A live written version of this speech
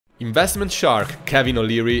Investment shark Kevin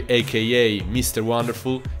O'Leary, aka Mr.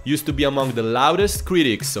 Wonderful, used to be among the loudest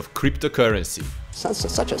critics of cryptocurrency. Sounds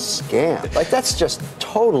such a scam. Like, that's just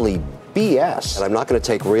totally BS. And I'm not going to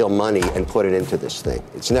take real money and put it into this thing.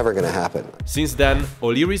 It's never going to happen. Since then,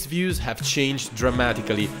 O'Leary's views have changed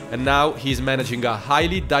dramatically, and now he's managing a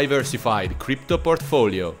highly diversified crypto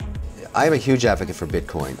portfolio. I am a huge advocate for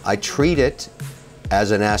Bitcoin. I treat it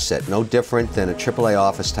as an asset, no different than a AAA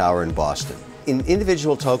office tower in Boston. In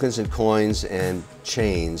individual tokens and coins and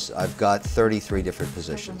chains, I've got 33 different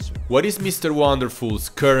positions. What is Mr. Wonderful's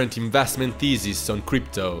current investment thesis on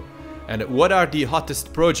crypto? And what are the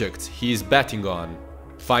hottest projects he is betting on?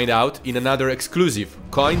 Find out in another exclusive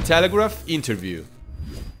Cointelegraph interview.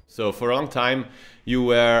 So for a long time you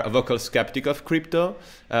were a vocal skeptic of crypto,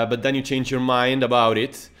 but then you changed your mind about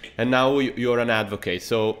it, and now you're an advocate.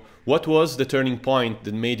 So what was the turning point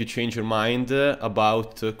that made you change your mind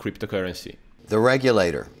about cryptocurrency? The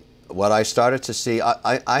regulator. What I started to see,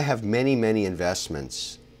 I have many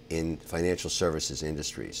investments in financial services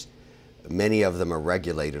industries. Many of them are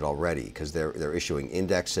regulated already because they're issuing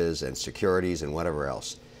indexes and securities and whatever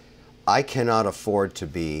else. I cannot afford to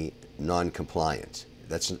be non-compliant.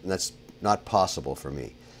 That's not possible for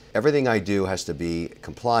me. Everything I do has to be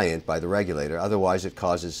compliant by the regulator, otherwise it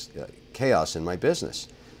causes chaos in my business.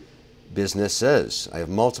 Businesses, I have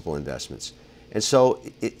multiple investments. And so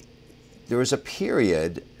there was a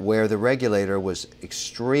period where the regulator was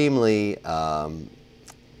extremely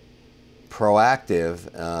proactive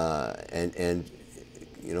and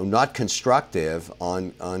not constructive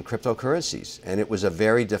on cryptocurrencies, and it was a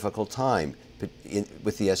very difficult time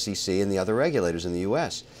with the SEC and the other regulators in the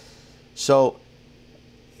US. So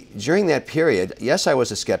during that period, yes, I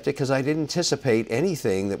was a skeptic because I didn't anticipate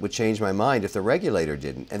anything that would change my mind if the regulator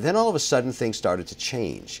didn't. And then all of a sudden things started to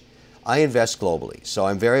change. I invest globally, so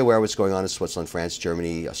I'm very aware of what's going on in Switzerland, France,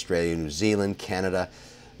 Germany, Australia, New Zealand, Canada,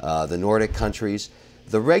 the Nordic countries.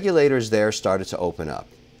 The regulators there started to open up,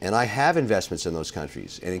 and I have investments in those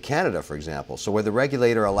countries, and in Canada, for example, so where the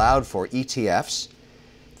regulator allowed for ETFs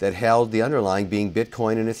that held the underlying being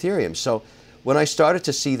Bitcoin and Ethereum. So when I started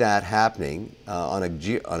to see that happening on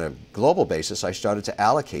a global basis, I started to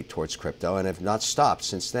allocate towards crypto and have not stopped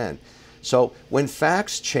since then. So when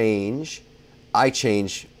facts change, I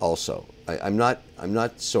change also. I'm not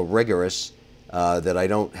so rigorous that I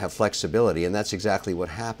don't have flexibility, and that's exactly what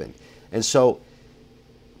happened. And so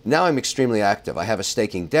now I'm extremely active. I have a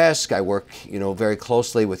staking desk. I work, very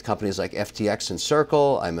closely with companies like FTX and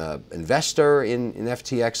Circle. I'm an investor in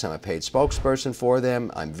FTX. I'm a paid spokesperson for them.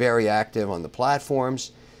 I'm very active on the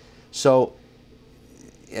platforms. So,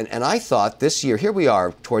 and I thought this year, here we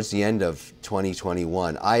are towards the end of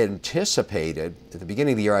 2021, I anticipated at the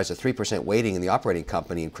beginning of the year I was a 3% weighting in the operating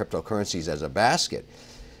company in cryptocurrencies as a basket.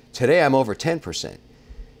 Today I'm over 10%.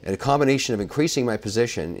 And a combination of increasing my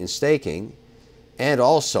position in staking and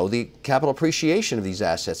also the capital appreciation of these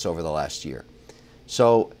assets over the last year.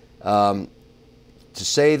 So to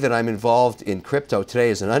say that I'm involved in crypto today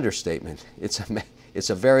is an understatement. It's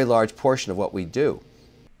a very large portion of what we do.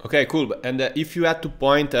 Okay, cool. And if you had to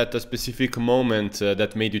point at a specific moment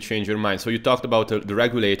that made you change your mind, so you talked about the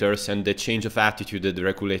regulators and the change of attitude that the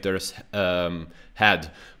regulators had,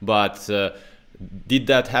 but did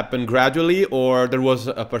that happen gradually, or there was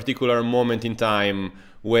a particular moment in time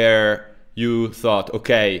where you thought,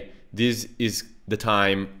 okay, this is the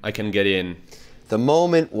time I can get in? The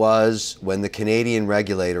moment was when the Canadian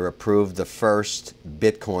regulator approved the first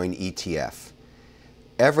Bitcoin ETF.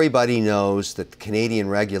 Everybody knows that the Canadian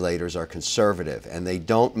regulators are conservative and they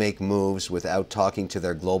don't make moves without talking to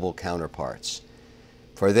their global counterparts.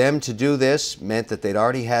 For them to do this meant that they'd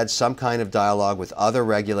already had some kind of dialogue with other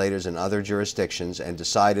regulators in other jurisdictions and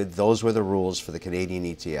decided those were the rules for the Canadian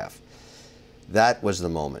ETF. That was the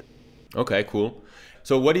moment. Okay, cool.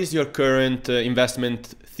 So what is your current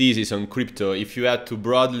investment thesis on crypto? If you had to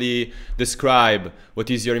broadly describe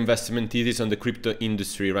what is your investment thesis on the crypto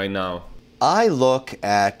industry right now? I look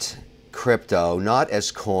at crypto not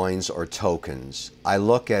as coins or tokens. I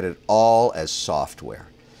look at it all as software.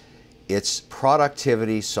 It's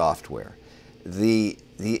productivity software. The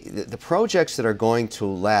projects that are going to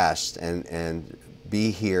last and be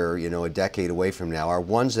here, a decade away from now are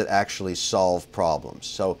ones that actually solve problems.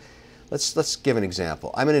 So let's give an example.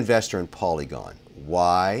 I'm an investor in Polygon.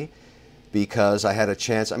 Why? Because I had a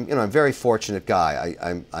chance. I'm a very fortunate guy.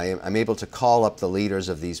 I'm able to call up the leaders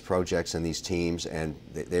of these projects and these teams, and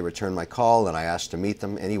they return my call, and I asked to meet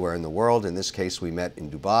them anywhere in the world. In this case, we met in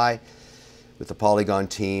Dubai with the Polygon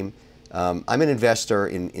team. I'm an investor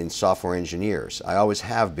in software engineers. I always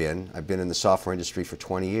have been. I've been in the software industry for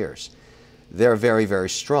 20 years. they're very, very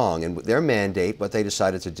strong. And their mandate, what they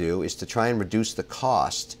decided to do, is to try and reduce the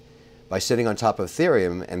cost by sitting on top of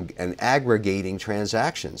Ethereum and aggregating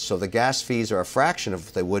transactions. So the gas fees are a fraction of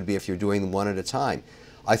what they would be if you're doing them one at a time.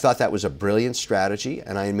 I thought that was a brilliant strategy,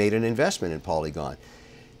 and I made an investment in Polygon.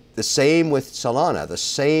 The same with Solana, the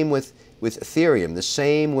same with Ethereum, the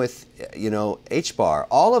same with, HBAR.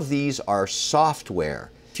 All of these are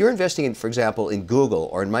software. If you're investing in, for example, in Google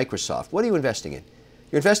or in Microsoft, what are you investing in?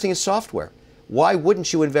 You're investing in software. Why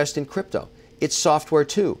wouldn't you invest in crypto? It's software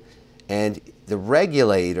too. And the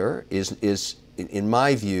regulator is in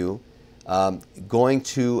my view, going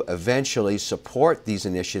to eventually support these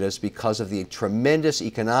initiatives because of the tremendous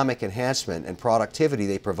economic enhancement and productivity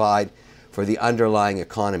they provide for the underlying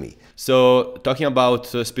economy. So, talking about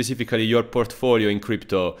specifically your portfolio in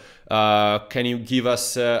crypto, can you give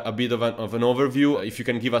us a bit of an overview? If you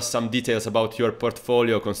can give us some details about your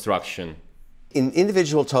portfolio construction. In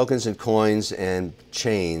individual tokens and coins and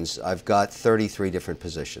chains, I've got 33 different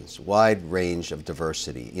positions, wide range of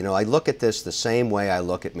diversity. I look at this the same way I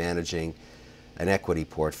look at managing an equity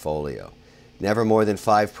portfolio. Never more than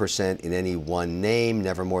 5% in any one name,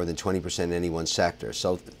 never more than 20% in any one sector.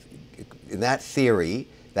 So in that theory,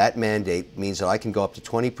 that mandate means that I can go up to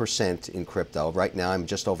 20% in crypto. Right now I'm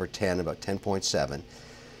just over 10, about 10.7.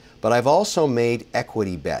 But I've also made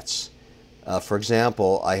equity bets. For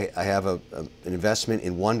example, I have an investment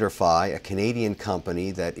in WonderFi, a Canadian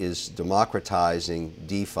company that is democratizing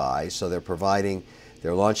DeFi. So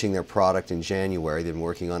they're launching their product in January. They've been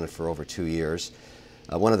working on it for over 2 years.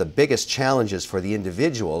 One of the biggest challenges for the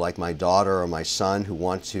individual, like my daughter or my son who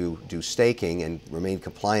want to do staking and remain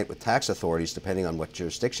compliant with tax authorities depending on what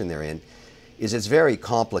jurisdiction they're in, is it's very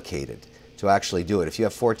complicated to actually do it. If you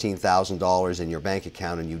have $14,000 in your bank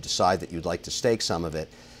account and you decide that you'd like to stake some of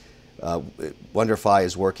it, WonderFi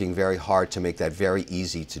is working very hard to make that very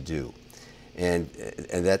easy to do. And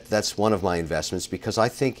that's one of my investments because I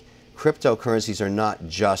think cryptocurrencies are not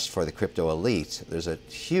just for the crypto elite. There's a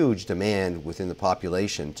huge demand within the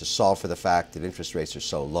population to solve for the fact that interest rates are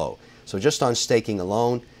so low. So just on staking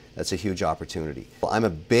alone, that's a huge opportunity. I'm a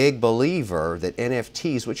big believer that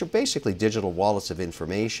NFTs, which are basically digital wallets of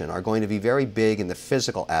information, are going to be very big in the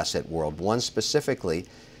physical asset world. One specifically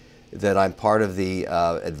that I'm part of the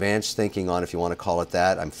advanced thinking on, if you want to call it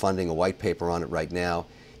that, I'm funding a white paper on it right now,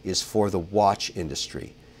 is for the watch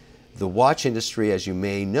industry. The watch industry, as you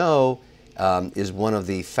may know, is one of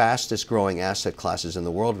the fastest growing asset classes in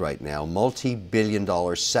the world right now.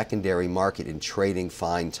 Multi-billion-dollar secondary market in trading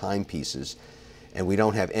fine timepieces. And we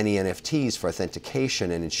don't have any NFTs for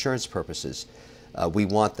authentication and insurance purposes. We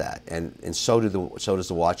want that, and so does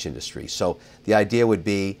the watch industry. So the idea would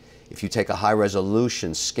be, if you take a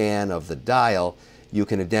high-resolution scan of the dial, you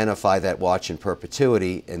can identify that watch in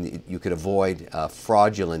perpetuity, and you could avoid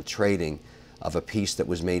fraudulent trading of a piece that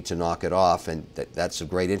was made to knock it off, and that's of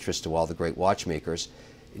great interest to all the great watchmakers.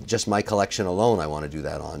 Just my collection alone I want to do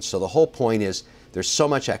that on. So the whole point is there's so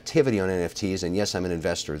much activity on NFTs, and yes, I'm an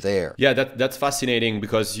investor there. Yeah, that's fascinating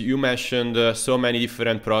because you mentioned so many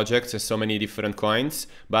different projects and so many different coins,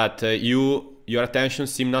 but your attention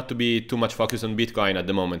seems not to be too much focused on Bitcoin at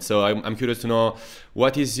the moment. So I'm curious to know,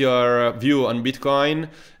 what is your view on Bitcoin?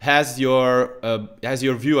 Has your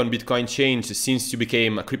view on Bitcoin changed since you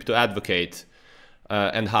became a crypto advocate,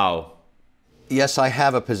 and how? Yes, I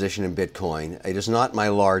have a position in Bitcoin. It is not my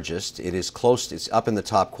largest. It is close. It's up in the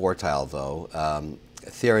top quartile, though.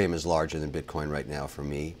 Ethereum is larger than Bitcoin right now for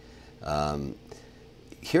me. I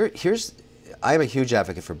am a huge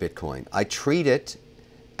advocate for Bitcoin. I treat it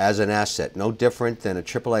as an asset, no different than a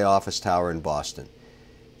AAA office tower in Boston.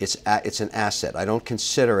 It's an asset. I don't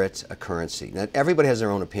consider it a currency. Now, everybody has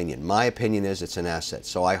their own opinion. My opinion is it's an asset.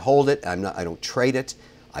 So I hold it. I don't trade it.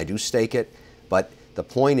 I do stake it. But the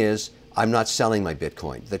point is, I'm not selling my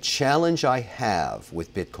Bitcoin. The challenge I have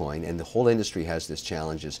with Bitcoin, and the whole industry has this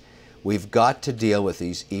challenge, is we've got to deal with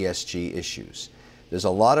these ESG issues. There's a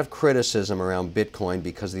lot of criticism around Bitcoin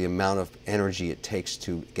because of the amount of energy it takes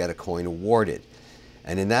to get a coin awarded.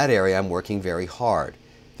 And in that area, I'm working very hard.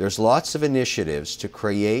 There's lots of initiatives to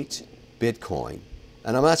create Bitcoin.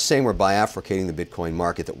 And I'm not saying we're bifurcating the Bitcoin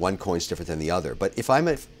market, that one coin's different than the other. But if I'm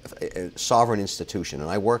a sovereign institution, and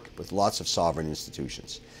I work with lots of sovereign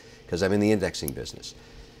institutions, because I'm in the indexing business,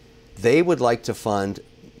 they would like to fund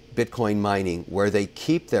Bitcoin mining where they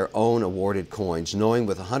keep their own awarded coins, knowing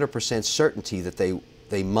with 100% certainty that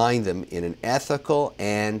they mine them in an ethical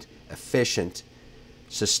and efficient,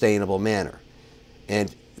 sustainable manner.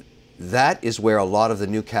 And that is where a lot of the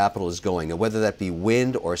new capital is going. Now, whether that be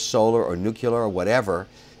wind or solar or nuclear or whatever,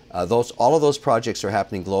 all of those projects are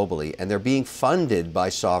happening globally, and they're being funded by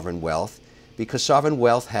sovereign wealth because sovereign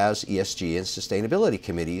wealth has ESG and sustainability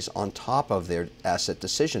committees on top of their asset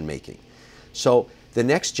decision making. So the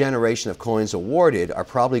next generation of coins awarded are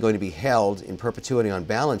probably going to be held in perpetuity on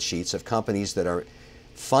balance sheets of companies that are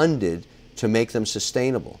funded to make them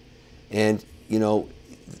sustainable. And, you know,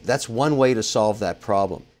 that's one way to solve that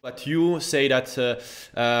problem. But you say that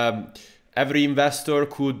every investor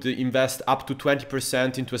could invest up to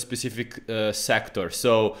 20% into a specific sector.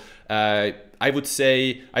 So I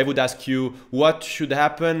would ask you, what should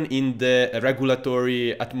happen in the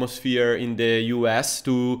regulatory atmosphere in the US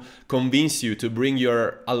to convince you to bring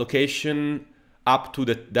your allocation up to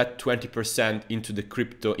that 20% into the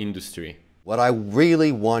crypto industry? What I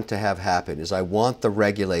really want to have happen is I want the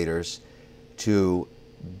regulators to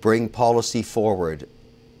bring policy forward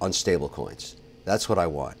on stablecoins. That's what I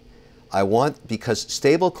want. Because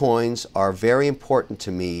stablecoins are very important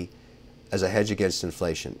to me as a hedge against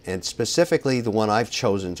inflation. And specifically, the one I've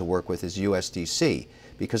chosen to work with is USDC,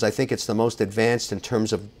 because I think it's the most advanced in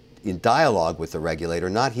terms of in dialogue with the regulator,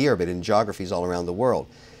 not here, but in geographies all around the world.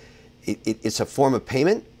 It's a form of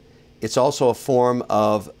payment. It's also a form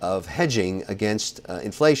of hedging against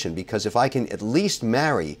inflation, because if I can at least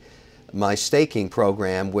marry my staking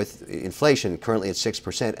program with inflation, currently at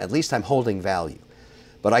 6%, at least I'm holding value.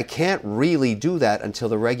 But I can't really do that until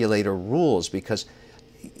the regulator rules, because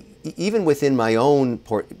even within my own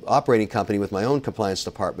operating company with my own compliance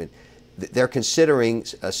department, they're considering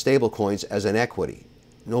stablecoins as an equity,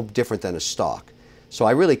 no different than a stock. So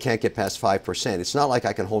I really can't get past 5%. It's not like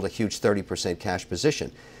I can hold a huge 30% cash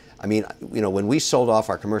position. I mean, you know, when we sold off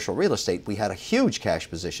our commercial real estate, we had a huge cash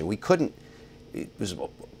position. We couldn't, it was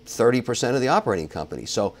 30% of the operating company.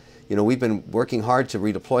 So, you know, we've been working hard to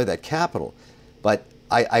redeploy that capital. But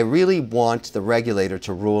I really want the regulator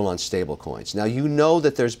to rule on stablecoins. Now, you know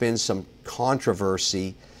that there's been some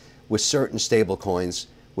controversy with certain stablecoins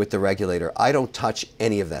with the regulator. I don't touch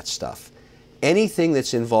any of that stuff. Anything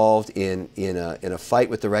that's involved in a fight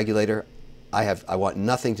with the regulator, I want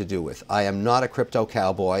nothing to do with. I am not a crypto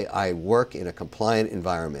cowboy. I work in a compliant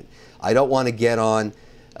environment. I don't want to get on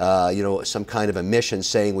you know, some kind of a mission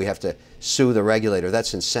saying we have to sue the regulator.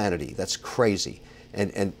 That's insanity. That's crazy.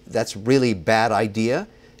 And that's really bad idea.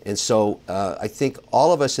 And so I think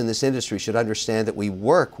all of us in this industry should understand that we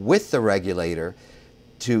work with the regulator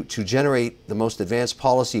to generate the most advanced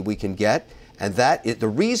policy we can get. And the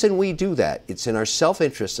reason we do that, it's in our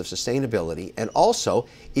self-interest of sustainability, and also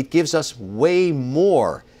it gives us way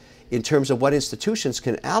more in terms of what institutions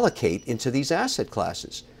can allocate into these asset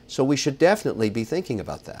classes. So we should definitely be thinking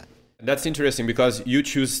about that. That's interesting, because you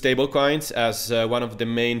choose stablecoins as one of the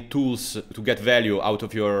main tools to get value out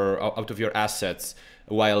of your assets,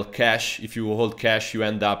 while cash, if you hold cash, you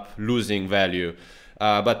end up losing value.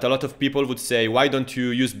 But a lot of people would say, why don't you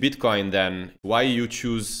use Bitcoin then? Why you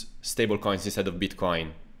choose stablecoins instead of Bitcoin?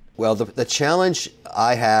 Well, the challenge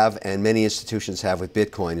I have and many institutions have with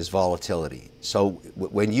Bitcoin is volatility. So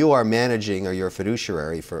when you are managing, or you're a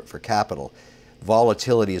fiduciary for capital,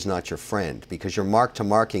 volatility is not your friend, because you're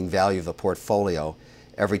mark-to-marking value of the portfolio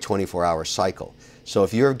every 24-hour cycle. So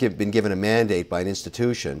if you've been given a mandate by an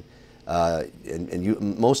institution,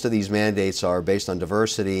 most of these mandates are based on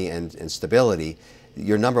diversity and stability,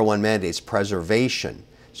 your number one mandate is preservation.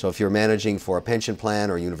 So if you're managing for a pension plan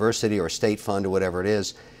or a university or a state fund or whatever it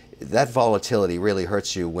is, that volatility really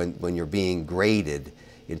hurts you when you're being graded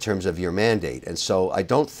in terms of your mandate. And so I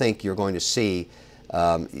don't think you're going to see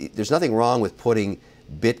there's nothing wrong with putting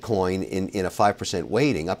Bitcoin in a 5%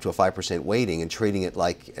 weighting, up to a 5% weighting, and treating it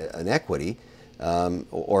like an equity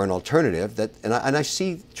or an alternative. And I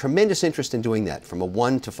see tremendous interest in doing that, from a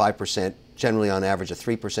 1 to 5%, generally on average a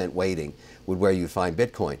 3% weighting would where you find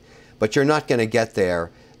Bitcoin. But you're not going to get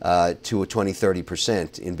there to a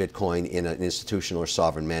 20–30% in Bitcoin in an institutional or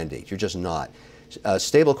sovereign mandate. You're just not.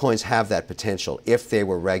 Stablecoins have that potential if they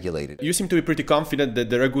were regulated. You seem to be pretty confident that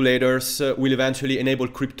the regulators will eventually enable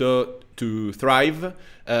crypto to thrive.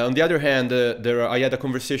 On the other hand, I had a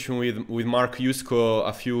conversation with Mark Yusko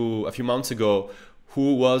a few months ago,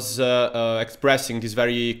 who was expressing this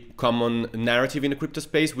very common narrative in the crypto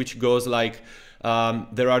space, which goes like,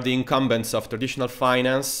 there are the incumbents of traditional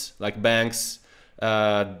finance, like banks,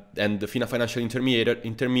 and the financial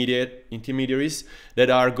intermediaries that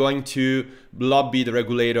are going to lobby the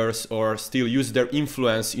regulators or still use their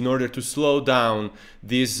influence in order to slow down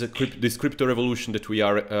this crypto revolution that we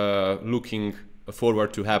are looking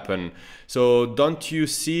forward to happen. So don't you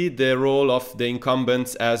see the role of the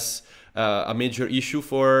incumbents as a major issue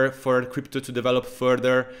for crypto to develop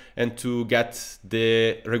further and to get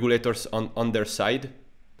the regulators on their side?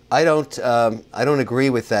 I don't agree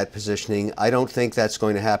with that positioning. I don't think that's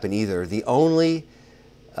going to happen either. The only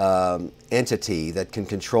entity that can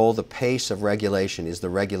control the pace of regulation is the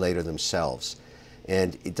regulator themselves.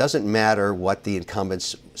 And it doesn't matter what the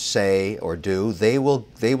incumbents say or do, they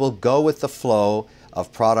will go with the flow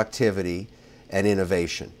of productivity and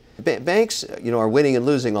innovation. Banks, are winning and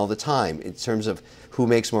losing all the time in terms of who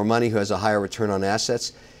makes more money, who has a higher return on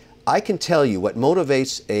assets. I can tell you what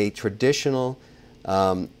motivates a traditional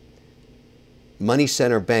money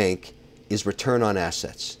center bank is return on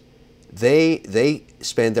assets. They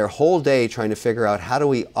spend their whole day trying to figure out how do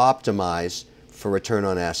we optimize for return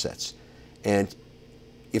on assets. And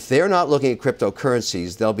if they're not looking at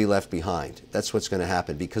cryptocurrencies, they'll be left behind. That's what's going to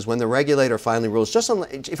happen, because when the regulator finally rules,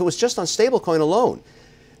 if it was just on stablecoin alone,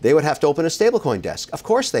 they would have to open a stablecoin desk. Of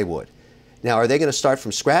course they would. Now, are they going to start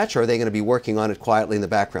from scratch, or are they going to be working on it quietly in the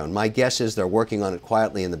background? My guess is they're working on it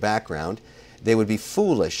quietly in the background. They would be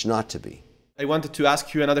foolish not to be. I wanted to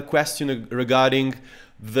ask you another question regarding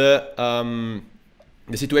the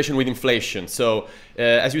situation with inflation. So,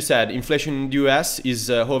 as you said, inflation in the US is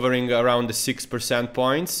hovering around the 6%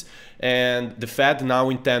 points, and the Fed now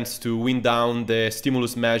intends to wind down the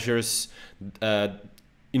stimulus measures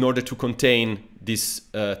in order to contain this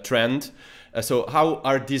trend. So how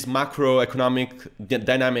are these macroeconomic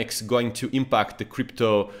dynamics going to impact the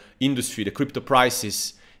crypto industry, the crypto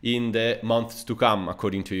prices in the months to come,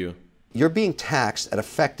 according to you? You're being taxed at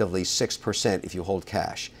effectively 6% if you hold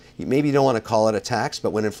cash. Maybe you don't want to call it a tax,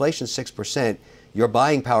 but when inflation is 6%, your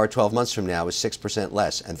buying power 12 months from now is 6%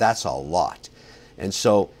 less, and that's a lot. And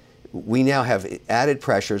so we now have added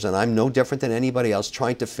pressures, and I'm no different than anybody else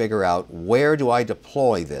trying to figure out, where do I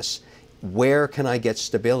deploy this? Where can I get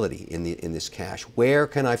stability in this cash? Where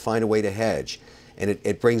can I find a way to hedge? And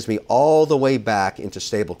it brings me all the way back into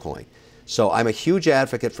stablecoin. So I'm a huge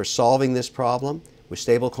advocate for solving this problem with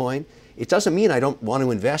stablecoin. It doesn't mean I don't want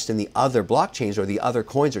to invest in the other blockchains or the other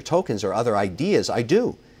coins or tokens or other ideas. I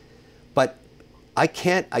do. But I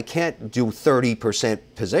can't do 30%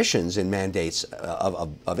 positions in mandates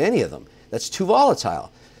of any of them. That's too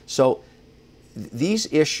volatile. So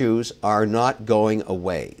these issues are not going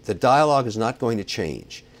away. The dialogue is not going to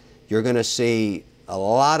change. You're going to see a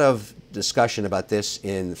lot of discussion about this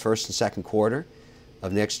in the first and second quarter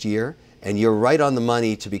of next year. And you're right on the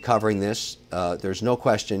money to be covering this. There's no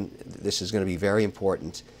question this is going to be very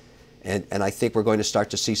important. And I think we're going to start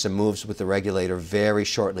to see some moves with the regulator very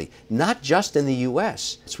shortly. Not just in the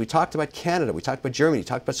US. So we talked about Canada, we talked about Germany, we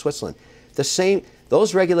talked about Switzerland.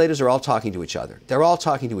 Those regulators are all talking to each other. They're all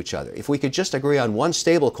talking to each other. If we could just agree on one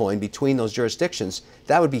stable coin between those jurisdictions,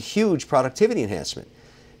 that would be huge productivity enhancement.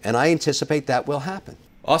 And I anticipate that will happen.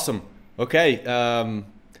 Awesome. Okay.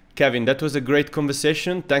 Kevin, that was a great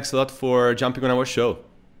conversation. Thanks a lot for jumping on our show.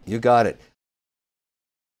 You got it.